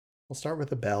We'll start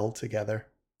with a bell together.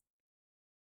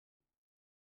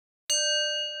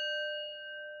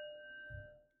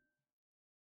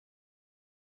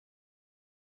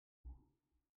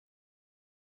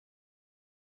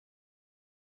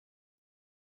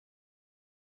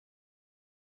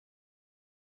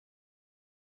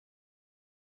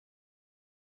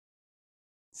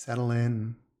 Settle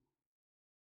in,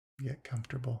 get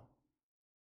comfortable.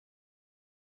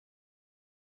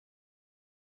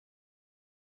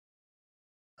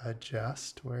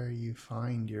 Adjust where you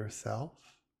find yourself.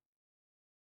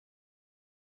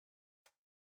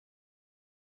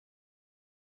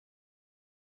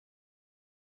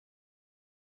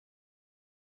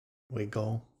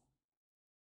 Wiggle,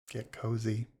 get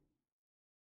cozy.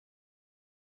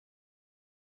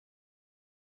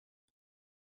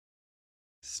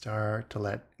 Start to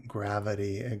let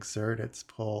gravity exert its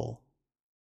pull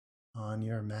on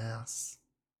your mass.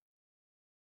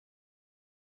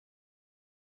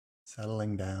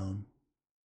 Settling down.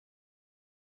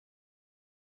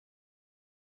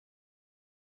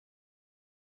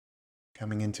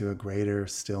 Coming into a greater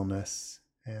stillness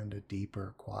and a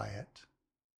deeper quiet.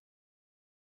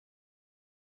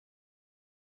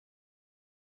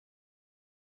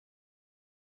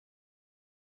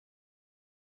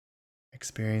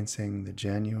 Experiencing the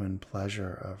genuine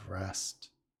pleasure of rest.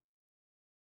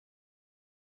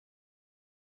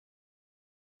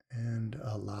 And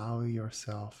allow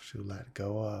yourself to let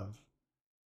go of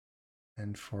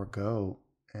and forego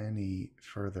any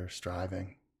further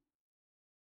striving.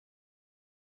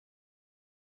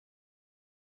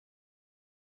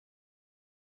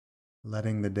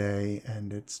 Letting the day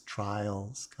and its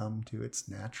trials come to its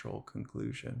natural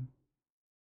conclusion.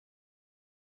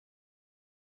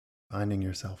 Finding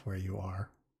yourself where you are.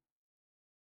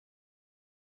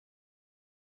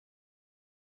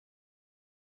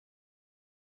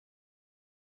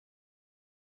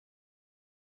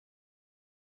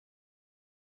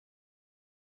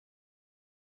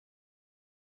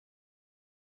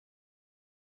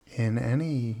 In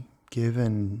any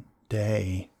given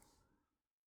day,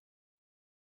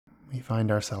 we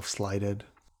find ourselves slighted.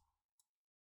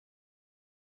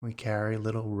 We carry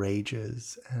little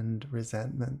rages and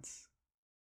resentments.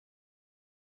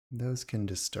 Those can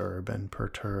disturb and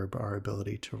perturb our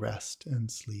ability to rest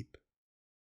and sleep.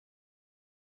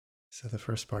 So the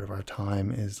first part of our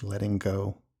time is letting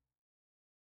go,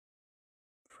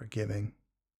 forgiving,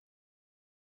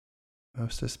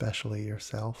 most especially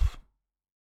yourself.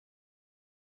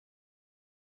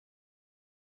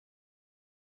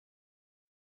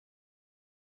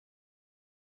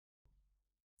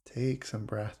 Take some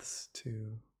breaths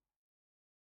to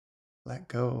let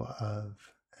go of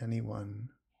anyone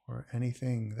or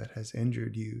anything that has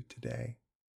injured you today.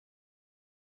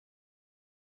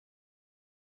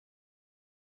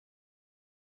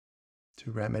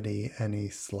 To remedy any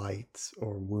slights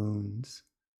or wounds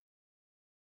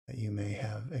that you may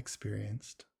have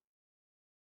experienced.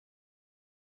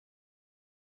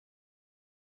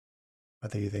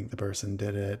 Whether you think the person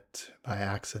did it by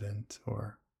accident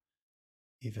or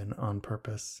even on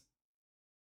purpose.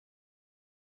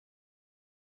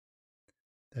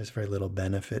 There's very little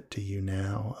benefit to you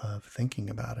now of thinking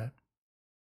about it,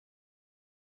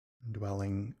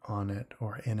 dwelling on it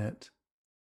or in it.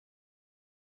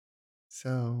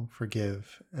 So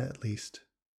forgive, at least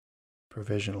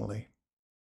provisionally.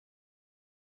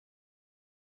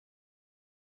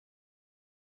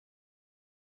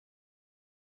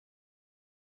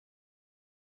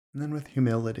 And then with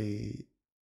humility,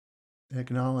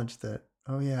 acknowledge that,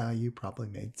 oh yeah, you probably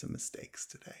made some mistakes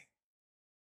today.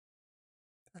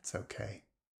 That's okay.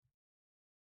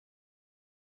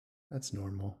 That's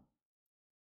normal.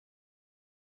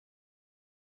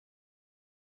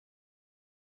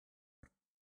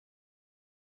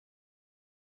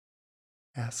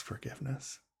 Ask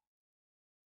forgiveness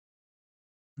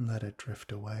and let it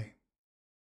drift away.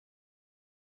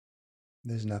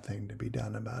 There's nothing to be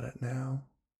done about it now.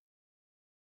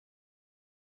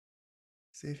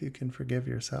 See if you can forgive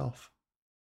yourself.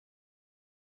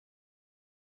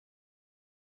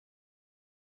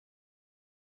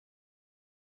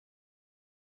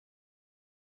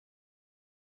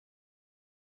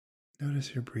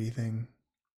 Notice your breathing.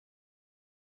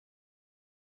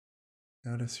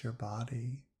 Notice your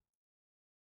body.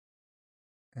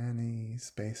 Any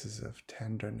spaces of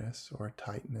tenderness or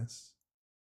tightness.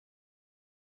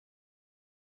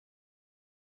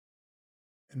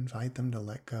 Invite them to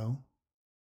let go.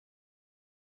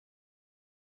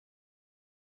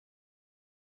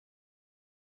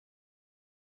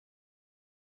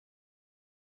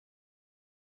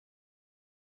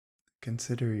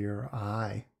 Consider your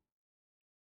eye.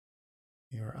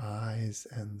 your eyes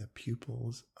and the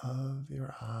pupils of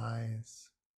your eyes,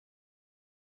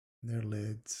 their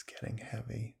lids getting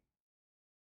heavy.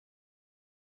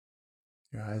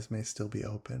 Your eyes may still be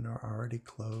open or already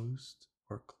closed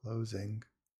or closing,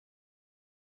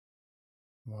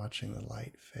 watching the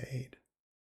light fade.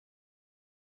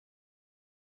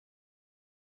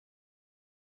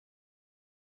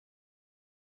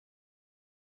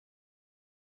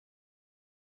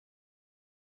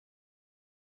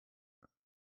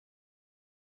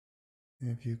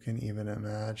 If you can even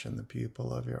imagine the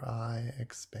pupil of your eye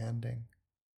expanding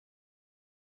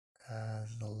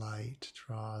as the light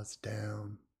draws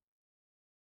down.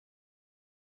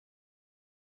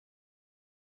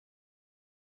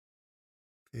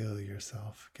 Feel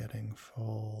yourself getting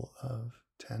full of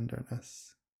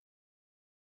tenderness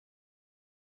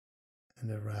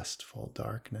and a restful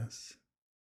darkness.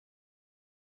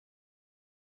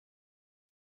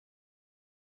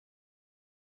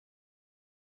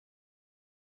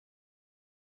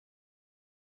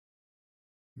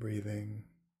 Breathing.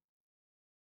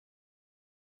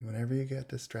 Whenever you get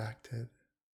distracted,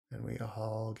 and we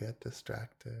all get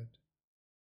distracted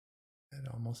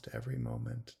at almost every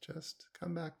moment, just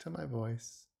come back to my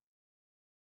voice.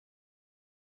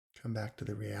 Come back to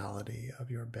the reality of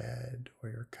your bed or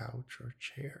your couch or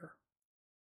chair.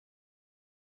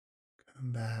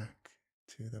 Come back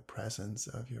to the presence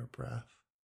of your breath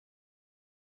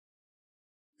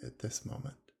at this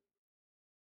moment.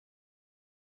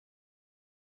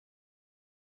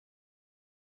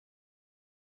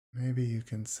 Maybe you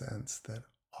can sense that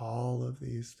all of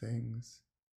these things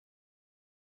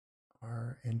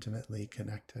are intimately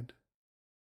connected.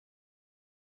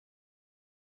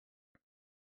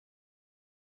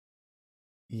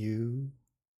 You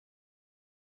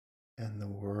and the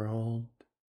world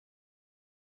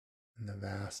and the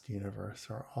vast universe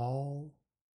are all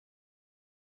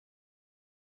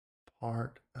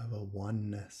part of a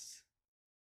oneness,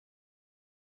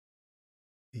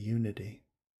 a unity.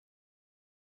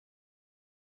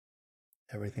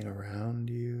 Everything around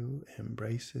you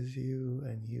embraces you,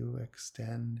 and you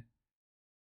extend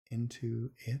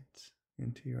into it,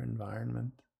 into your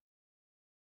environment.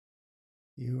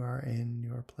 You are in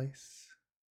your place.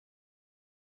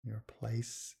 Your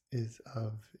place is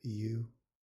of you,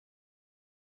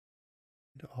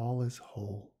 and all is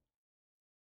whole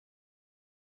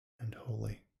and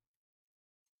holy.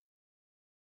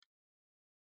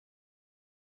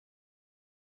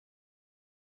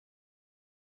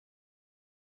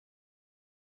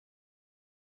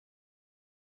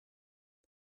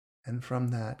 And from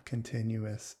that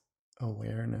continuous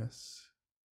awareness,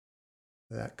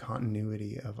 that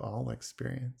continuity of all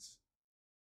experience,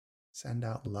 send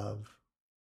out love.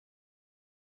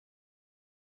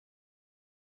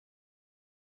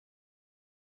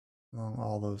 Along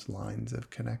all those lines of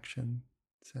connection,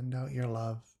 send out your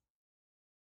love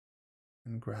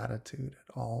and gratitude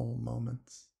at all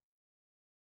moments,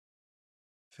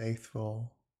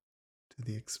 faithful to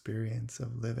the experience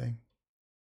of living.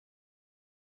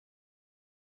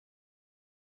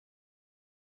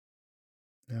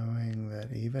 Knowing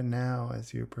that even now,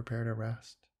 as you prepare to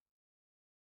rest,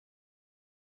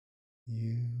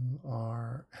 you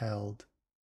are held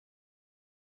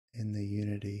in the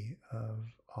unity of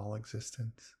all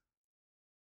existence,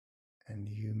 and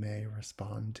you may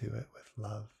respond to it with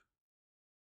love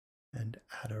and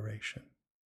adoration.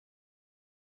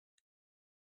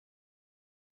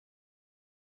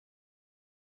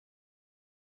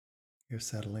 You're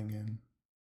settling in.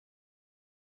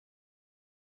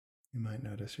 You might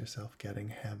notice yourself getting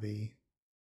heavy,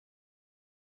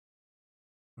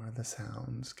 or the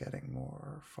sounds getting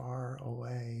more far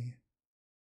away.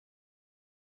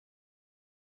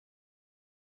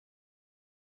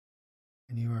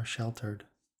 And you are sheltered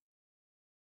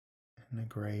in a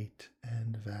great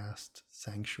and vast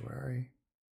sanctuary.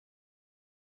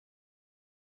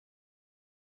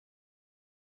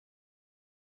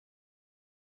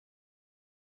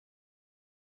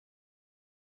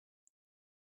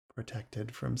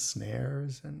 Protected from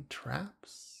snares and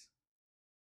traps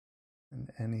and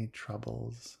any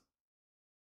troubles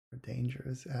or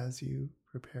dangers as you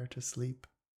prepare to sleep.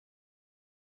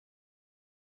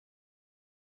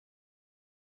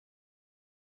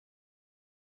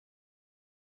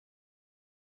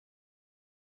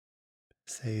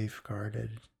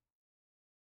 Safeguarded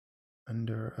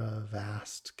under a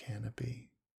vast canopy,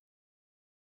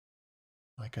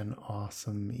 like an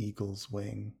awesome eagle's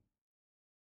wing,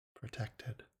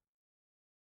 protected.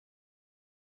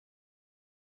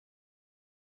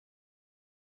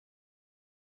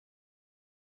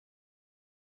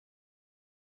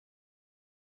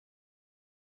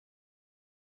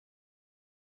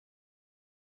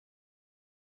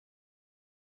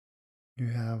 You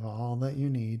have all that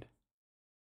you need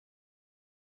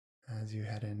as you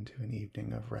head into an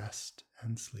evening of rest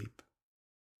and sleep.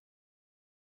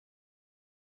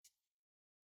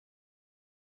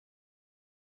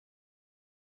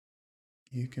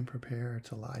 You can prepare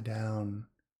to lie down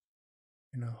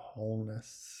in a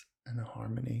wholeness and a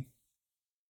harmony,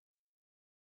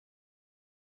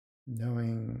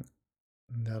 knowing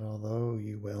that although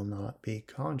you will not be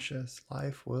conscious,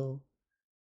 life will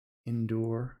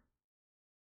endure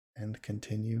and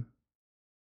continue.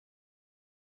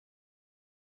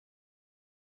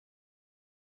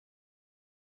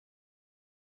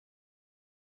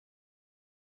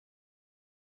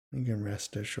 You can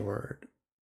rest assured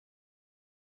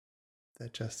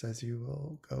that just as you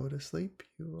will go to sleep,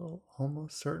 you will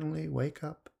almost certainly wake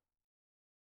up.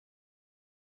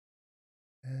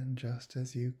 And just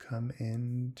as you come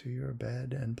into your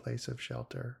bed and place of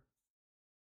shelter,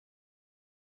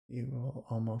 you will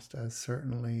almost as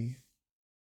certainly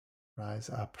rise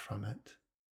up from it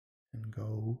and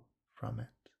go from it.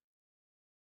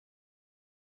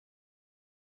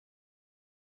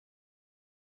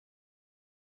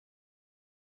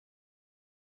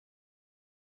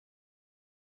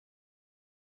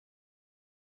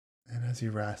 And as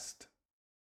you rest,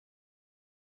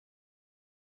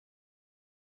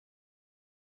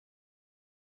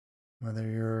 whether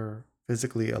you're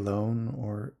physically alone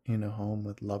or in a home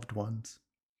with loved ones,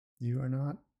 you are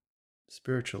not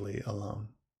spiritually alone.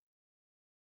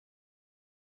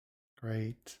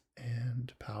 Great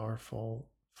and powerful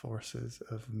forces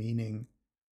of meaning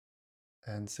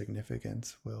and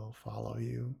significance will follow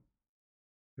you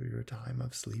through your time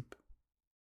of sleep.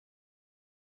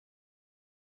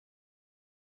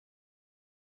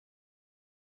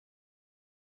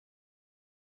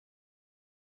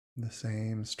 The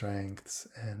same strengths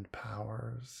and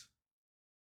powers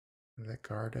that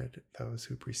guarded those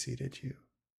who preceded you,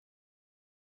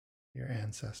 your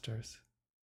ancestors.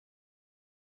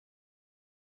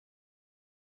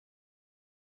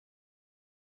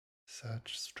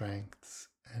 Such strengths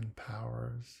and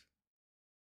powers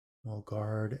will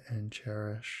guard and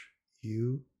cherish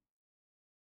you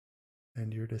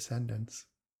and your descendants.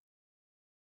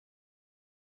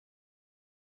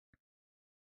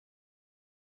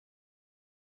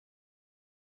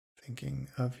 Thinking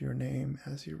of your name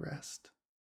as you rest,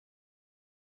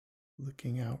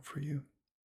 looking out for you.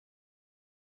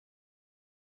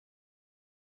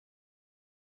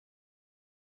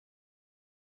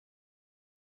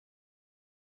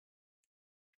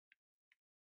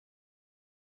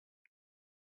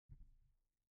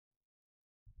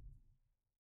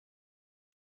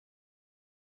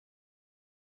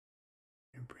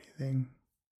 You're breathing.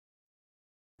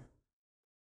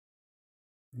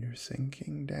 You're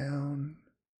sinking down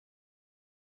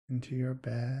into your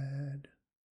bed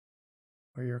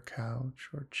or your couch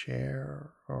or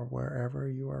chair or wherever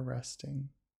you are resting,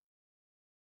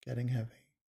 getting heavy.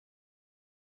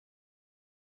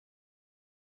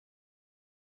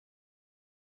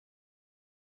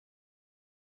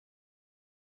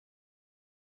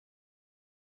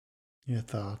 Your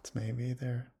thoughts, maybe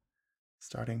they're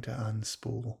starting to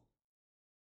unspool,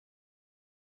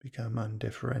 become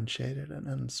undifferentiated and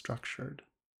unstructured.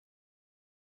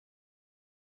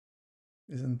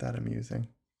 Isn't that amusing?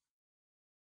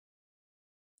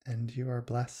 And you are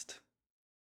blessed,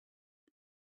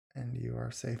 and you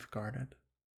are safeguarded.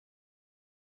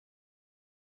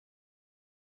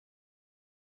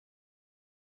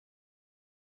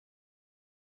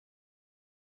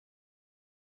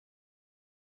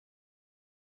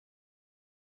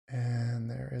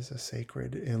 And there is a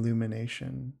sacred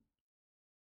illumination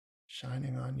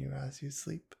shining on you as you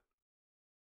sleep.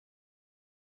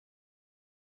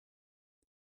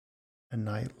 A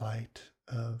night light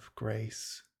of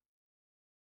grace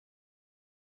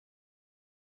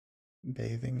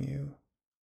bathing you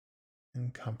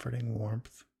in comforting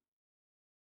warmth.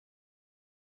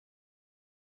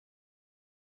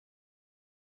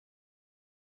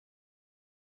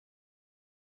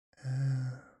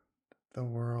 And the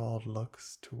world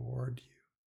looks toward you,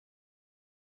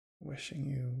 wishing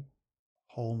you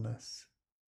wholeness,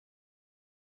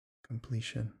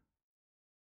 completion,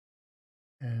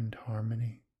 and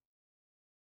harmony.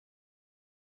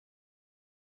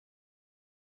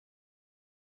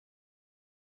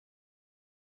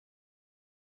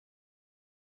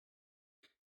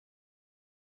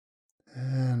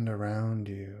 And around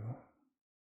you,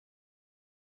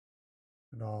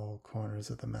 at all corners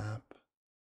of the map,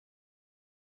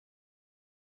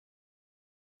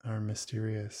 are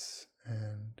mysterious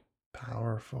and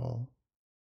powerful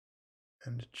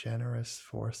and generous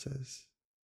forces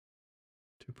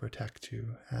to protect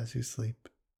you as you sleep.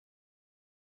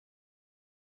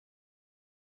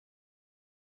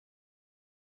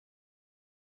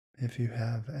 If you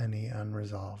have any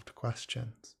unresolved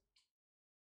questions,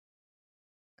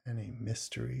 any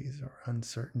mysteries or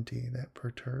uncertainty that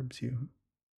perturbs you,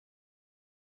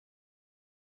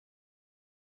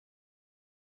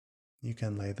 you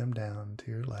can lay them down to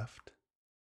your left,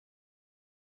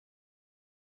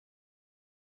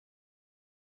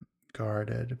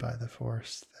 guarded by the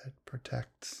force that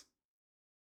protects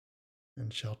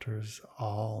and shelters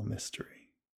all mystery.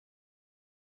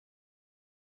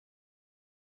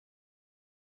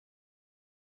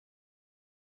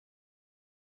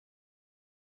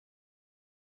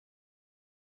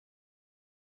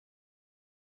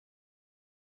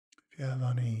 If you have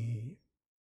any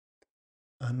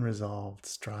unresolved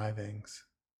strivings,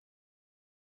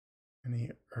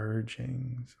 any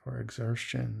urgings or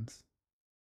exertions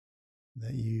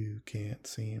that you can't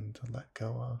seem to let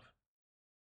go of,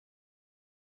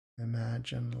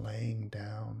 imagine laying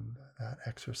down that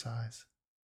exercise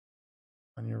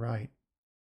on your right,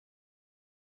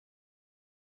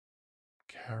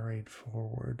 carried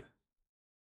forward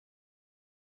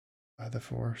by the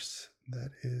force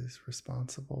that is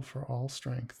responsible for all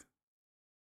strength.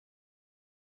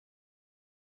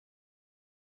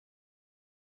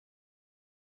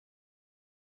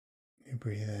 You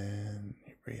breathe in,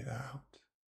 you breathe out.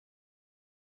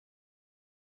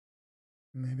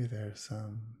 Maybe there's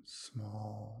some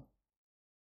small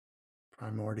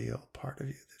primordial part of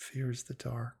you that fears the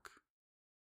dark.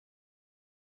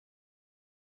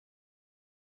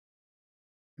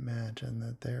 Imagine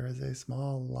that there is a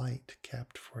small light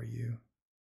kept for you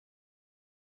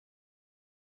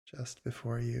just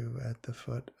before you at the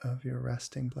foot of your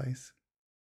resting place.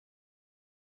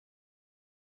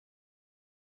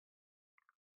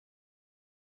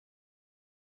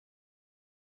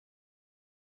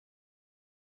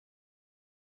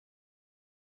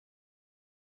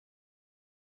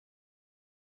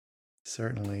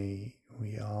 Certainly,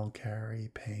 we all carry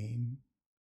pain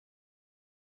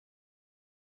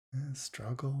and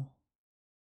struggle,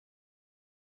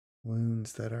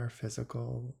 wounds that are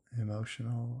physical,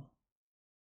 emotional,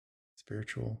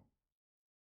 spiritual.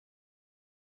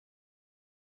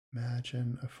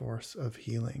 Imagine a force of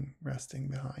healing resting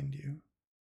behind you,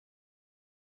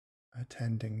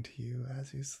 attending to you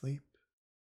as you sleep,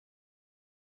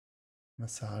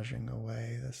 massaging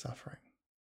away the suffering.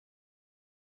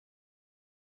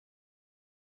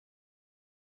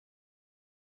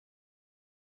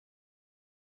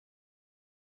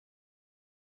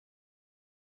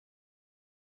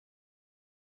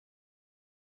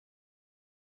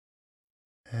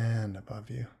 And above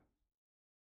you,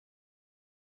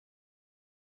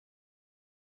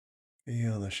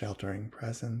 feel the sheltering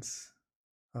presence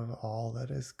of all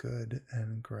that is good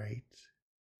and great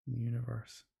in the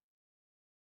universe.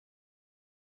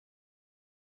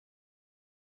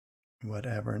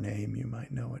 Whatever name you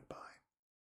might know it by,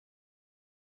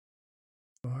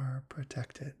 you are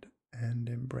protected and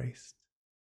embraced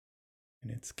in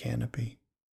its canopy.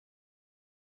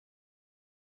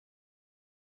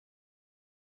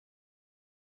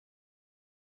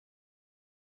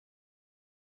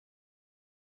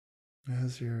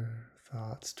 As your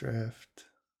thoughts drift,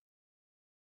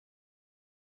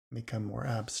 become more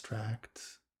abstract,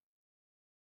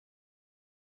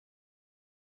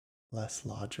 less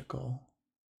logical,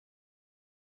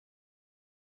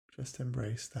 just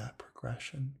embrace that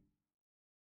progression.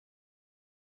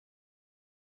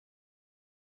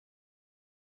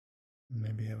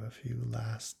 Maybe have a few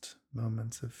last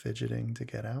moments of fidgeting to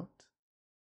get out.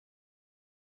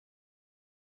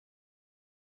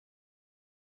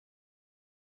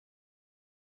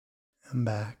 And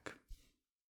back.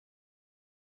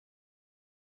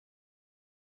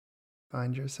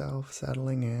 Find yourself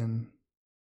settling in.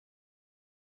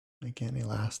 Make any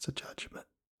last judgment.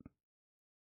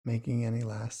 Making any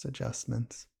last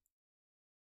adjustments.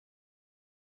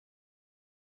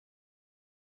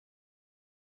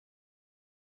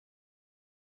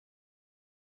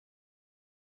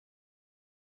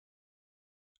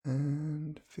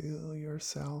 And feel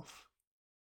yourself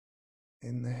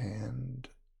in the hand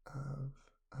of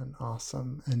an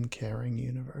awesome and caring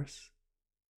universe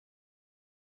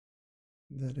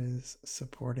that is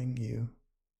supporting you,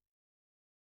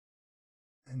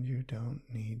 and you don't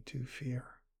need to fear.